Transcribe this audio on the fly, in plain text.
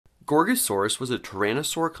Gorgosaurus was a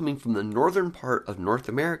tyrannosaur coming from the northern part of North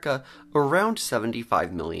America around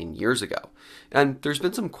 75 million years ago. And there's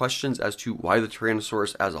been some questions as to why the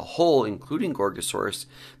Tyrannosaurs as a whole, including Gorgosaurus,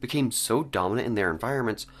 became so dominant in their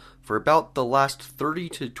environments for about the last 30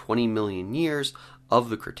 to 20 million years of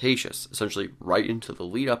the Cretaceous, essentially right into the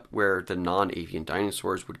lead up where the non-avian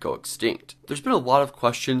dinosaurs would go extinct. There's been a lot of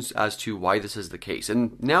questions as to why this is the case,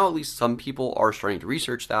 and now at least some people are starting to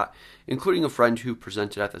research that, including a friend who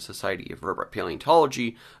presented at the Society of Vertebrate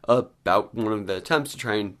Paleontology about one of the attempts to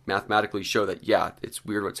try and mathematically show that, yeah, it's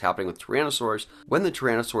weird what's happening with tyrannosaurs when the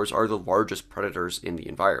tyrannosaurs are the largest predators in the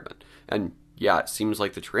environment. And yeah, it seems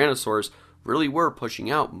like the tyrannosaurs really were pushing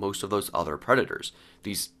out most of those other predators,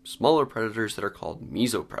 these smaller predators that are called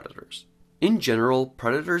mesopredators. In general,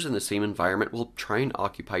 predators in the same environment will try and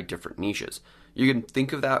occupy different niches. You can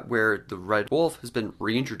think of that where the red wolf has been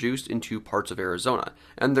reintroduced into parts of Arizona,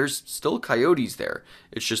 and there's still coyotes there.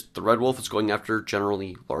 It's just the red wolf is going after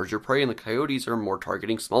generally larger prey, and the coyotes are more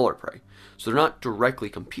targeting smaller prey. So they're not directly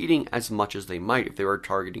competing as much as they might if they were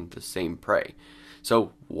targeting the same prey.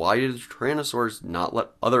 So why did the tyrannosaurs not let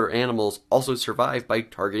other animals also survive by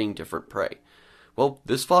targeting different prey? Well,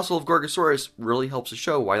 this fossil of Gorgosaurus really helps to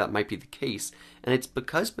show why that might be the case, and it's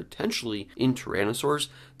because potentially in tyrannosaurs,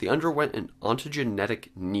 they underwent an ontogenetic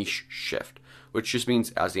niche shift, which just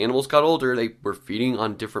means as the animals got older, they were feeding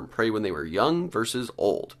on different prey when they were young versus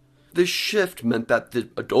old. This shift meant that the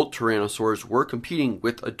adult tyrannosaurs were competing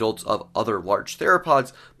with adults of other large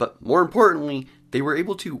theropods, but more importantly, they were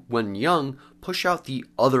able to, when young, push out the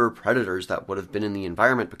other predators that would have been in the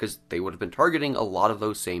environment because they would have been targeting a lot of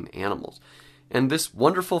those same animals. And this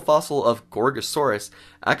wonderful fossil of Gorgosaurus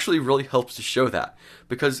actually really helps to show that,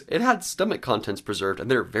 because it had stomach contents preserved, and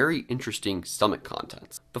they're very interesting stomach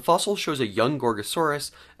contents. The fossil shows a young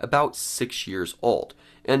Gorgosaurus about 6 years old,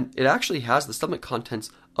 and it actually has the stomach contents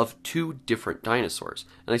of 2 different dinosaurs.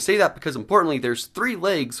 And I say that because importantly, there's 3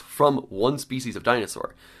 legs from one species of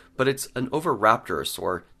dinosaur, but it's an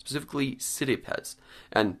Oviraptorosaur, specifically Cytipes.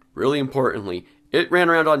 And really importantly, it ran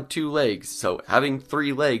around on 2 legs, so having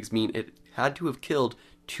 3 legs mean it had to have killed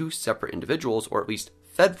 2 separate individuals, or at least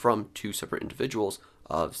fed from 2 separate individuals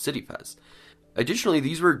of Cytipes. Additionally,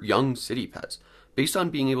 these were young Cytipes. Based on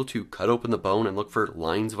being able to cut open the bone and look for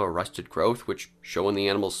lines of arrested growth, which show when the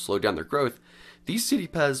animals slowed down their growth, these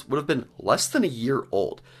Cytipes would have been less than a year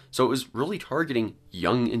old, so it was really targeting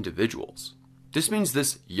young individuals. This means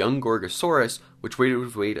this young Gorgosaurus, which would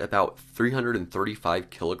have weighed about 335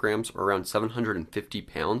 kilograms or around 750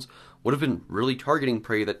 pounds, would have been really targeting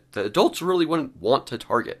prey that the adults really wouldn't want to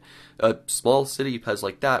target. A small Cytipes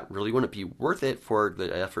like that really wouldn't be worth it for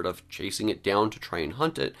the effort of chasing it down to try and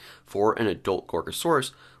hunt it for an adult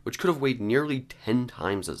Gorgosaurus, which could have weighed nearly 10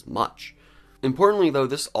 times as much. Importantly, though,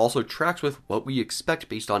 this also tracks with what we expect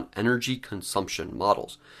based on energy consumption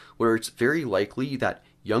models, where it's very likely that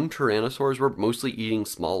young tyrannosaurs were mostly eating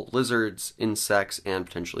small lizards, insects, and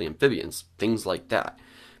potentially amphibians, things like that.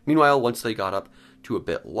 Meanwhile, once they got up to a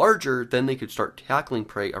bit larger, then they could start tackling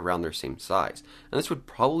prey around their same size. And this would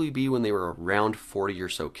probably be when they were around 40 or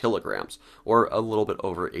so kilograms, or a little bit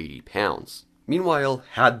over 80 pounds. Meanwhile,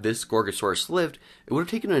 had this Gorgosaurus lived, it would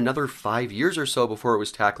have taken another 5 years or so before it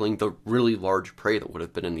was tackling the really large prey that would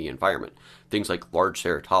have been in the environment, things like large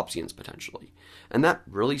ceratopsians potentially. And that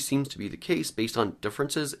really seems to be the case based on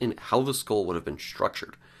differences in how the skull would have been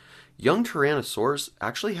structured. Young tyrannosaurs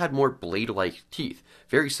actually had more blade-like teeth,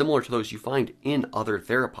 very similar to those you find in other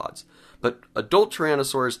theropods. But adult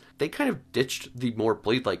tyrannosaurs, they kind of ditched the more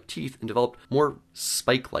blade-like teeth and developed more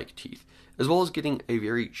spike-like teeth, as well as getting a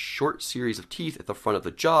very short series of teeth at the front of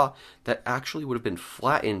the jaw that actually would have been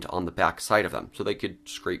flattened on the back side of them so they could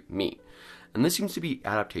scrape meat. And this seems to be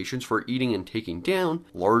adaptations for eating and taking down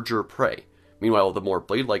larger prey. Meanwhile, the more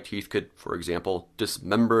blade-like teeth could, for example,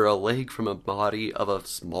 dismember a leg from a body of a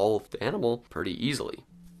small animal pretty easily.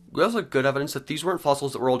 We also have good evidence that these weren't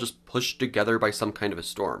fossils that were all just pushed together by some kind of a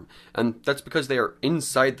storm, and that's because they are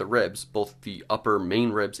inside the ribs, both the upper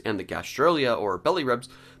main ribs and the gastrolea or belly ribs,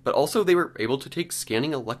 but also they were able to take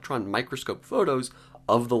scanning electron microscope photos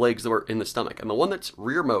of the legs that were in the stomach, and the one that's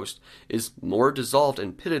rearmost is more dissolved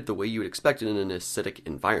and pitted the way you would expect in an acidic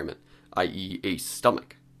environment, i.e. a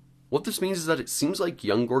stomach. What this means is that it seems like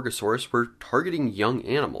young Gorgosaurus were targeting young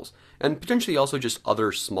animals, and potentially also just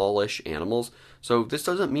other smallish animals, so this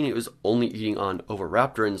doesn't mean it was only eating on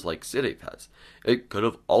oviraptorans like Cytipes. It could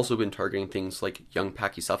have also been targeting things like young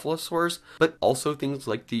pachycephalosaurs, but also things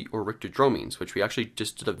like the oryctodromines, which we actually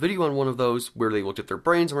just did a video on one of those where they looked at their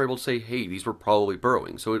brains and were able to say, hey, these were probably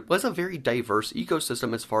burrowing. So it was a very diverse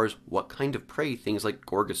ecosystem as far as what kind of prey things like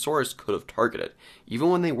Gorgosaurus could have targeted, even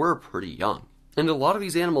when they were pretty young. And a lot of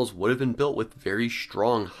these animals would have been built with very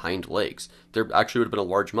strong hind legs. There actually would have been a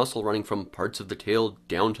large muscle running from parts of the tail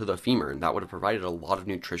down to the femur, and that would have provided a lot of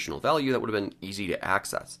nutritional value that would have been easy to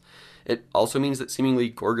access. It also means that seemingly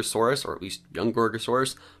Gorgosaurus, or at least young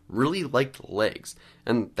Gorgosaurus, really liked legs.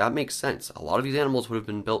 And that makes sense. A lot of these animals would have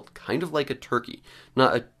been built kind of like a turkey.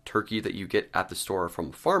 Not a turkey that you get at the store from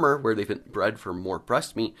a farmer where they've been bred for more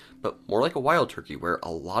breast meat, but more like a wild turkey where a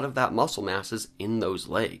lot of that muscle mass is in those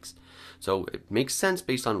legs. So it makes sense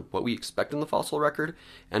based on what we expect in the fossil record,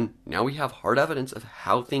 and now we have hard evidence of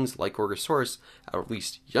how things like Gorgosaurus, or at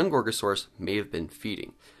least young Gorgosaurus, may have been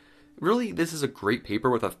feeding. Really, this is a great paper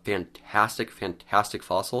with a fantastic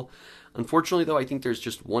fossil. Unfortunately, though, I think there's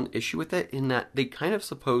just one issue with it in that they kind of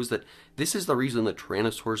suppose that this is the reason that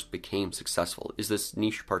Tyrannosaurs became successful, is this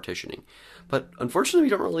niche partitioning. But unfortunately, we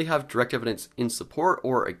don't really have direct evidence in support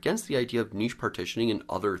or against the idea of niche partitioning in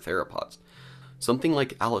other theropods. Something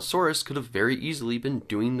like Allosaurus could have very easily been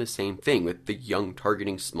doing the same thing with the young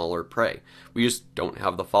targeting smaller prey. We just don't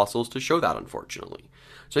have the fossils to show that, unfortunately.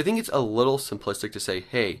 So I think it's a little simplistic to say,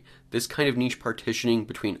 hey, this kind of niche partitioning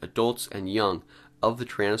between adults and young of the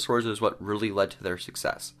Tyrannosaurs is what really led to their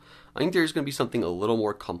success. I think there's going to be something a little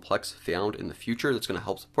more complex found in the future that's going to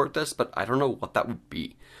help support this, but I don't know what that would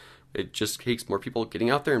be. It just takes more people getting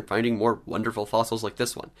out there and finding more wonderful fossils like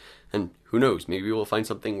this one. And who knows, maybe we'll find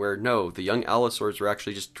something where, no, the young Allosaurs were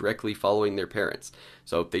actually just directly following their parents.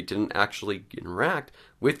 So they didn't actually interact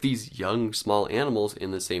with these young, small animals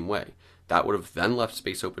in the same way. That would have then left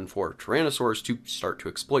space open for Tyrannosaurs to start to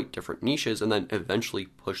exploit different niches and then eventually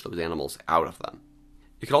push those animals out of them.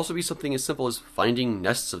 It could also be something as simple as finding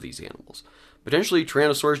nests of these animals. Potentially,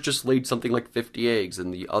 Tyrannosaurs just laid something like 50 eggs,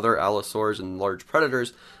 and the other Allosaurs and large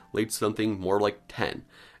predators laid something more like 10.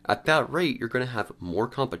 At that rate, you're going to have more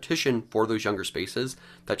competition for those younger species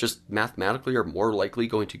that just mathematically are more likely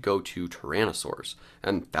going to go to Tyrannosaurs.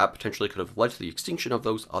 And that potentially could have led to the extinction of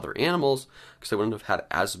those other animals because they wouldn't have had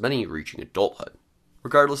as many reaching adulthood.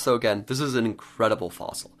 Regardless, though, again, this is an incredible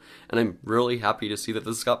fossil, and I'm really happy to see that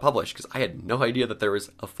this got published because I had no idea that there was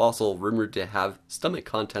a fossil rumored to have stomach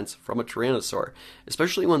contents from a Tyrannosaur,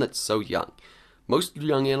 especially one that's so young. Most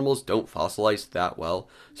young animals don't fossilize that well,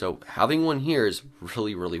 so having one here is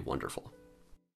really, really wonderful.